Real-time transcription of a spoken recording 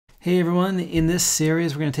Hey everyone, in this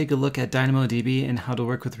series we're going to take a look at DynamoDB and how to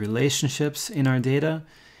work with relationships in our data.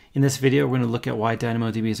 In this video we're going to look at why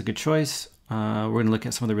DynamoDB is a good choice. We're going to look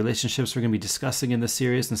at some of the relationships we're going to be discussing in this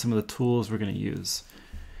series and some of the tools we're going to use.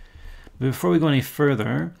 But before we go any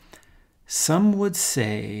further, some would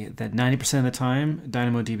say that 90% of the time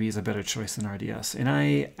DynamoDB is a better choice than RDS, and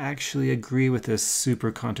I actually agree with this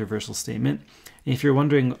super controversial statement. And if you're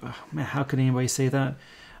wondering, oh, man, how could anybody say that?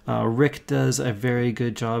 Rick does a very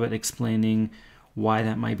good job at explaining why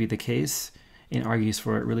that might be the case and argues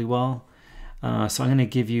for it really well. So I'm going to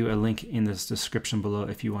give you a link in this description below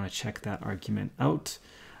if you want to check that argument out.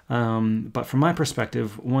 But from my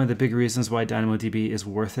perspective, one of the big reasons why DynamoDB is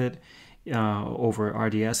worth it over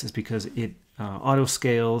RDS is because it auto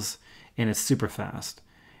scales and it's super fast.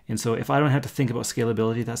 And so if I don't have to think about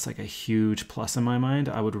scalability, that's like a huge plus in my mind.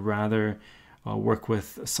 I would rather work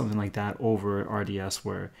with something like that over RDS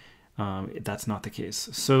where that's not the case.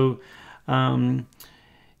 So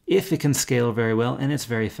if it can scale very well and it's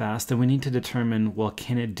very fast, then we need to determine, well,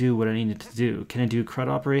 can it do what I need it to do? Can it do CRUD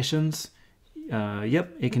operations?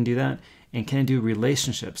 Yep, it can do that. And can it do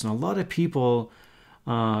relationships? And a lot of people,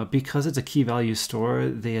 because it's a key value store,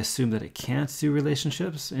 they assume that it can't do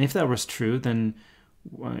relationships. And if that was true, then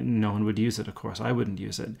no one would use it, of course. I wouldn't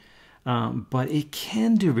use it. But it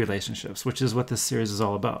can do relationships, which is what this series is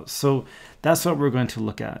all about. So that's what we're going to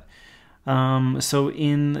look at. So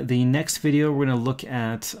in the next video, we're going to look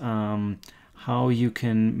at how you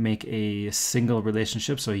can make a single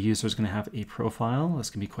relationship. So a user is going to have a profile. This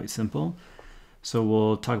can be quite simple. So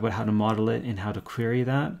we'll talk about how to model it and how to query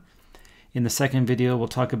that. In the second video, we'll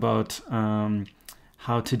talk about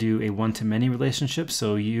how to do a one-to-many relationship.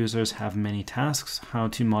 So users have many tasks, how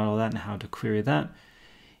to model that and how to query that.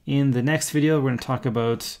 In the next video, we're going to talk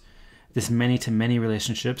about this many-to-many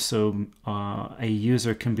relationship. So a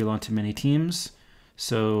user can belong to many teams.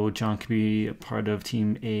 So John could be a part of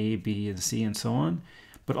team A, B, and C, and so on.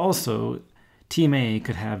 But also, team A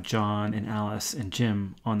could have John and Alice and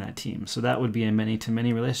Jim on that team. So that would be a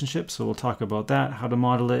many-to-many relationship. So we'll talk about that, how to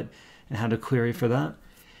model it, and how to query for that.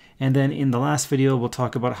 And then in the last video, we'll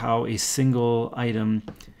talk about how a single item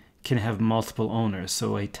can have multiple owners.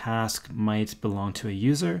 So a task might belong to a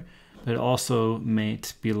user, but it also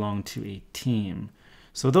might belong to a team.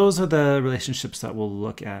 So those are the relationships that we'll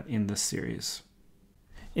look at in this series.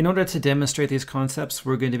 In order to demonstrate these concepts,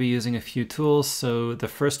 we're going to be using a few tools. So the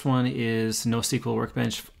first one is NoSQL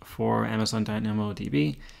Workbench for Amazon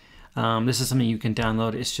DynamoDB. This is something you can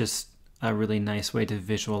download. It's just a really nice way to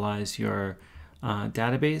visualize your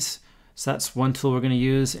database. So that's one tool we're going to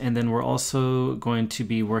use, and then we're also going to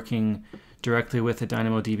be working directly with the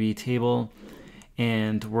DynamoDB table,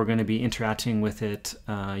 and we're going to be interacting with it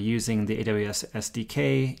using the AWS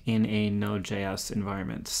SDK in a Node.js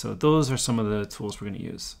environment. So those are some of the tools we're going to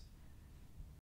use.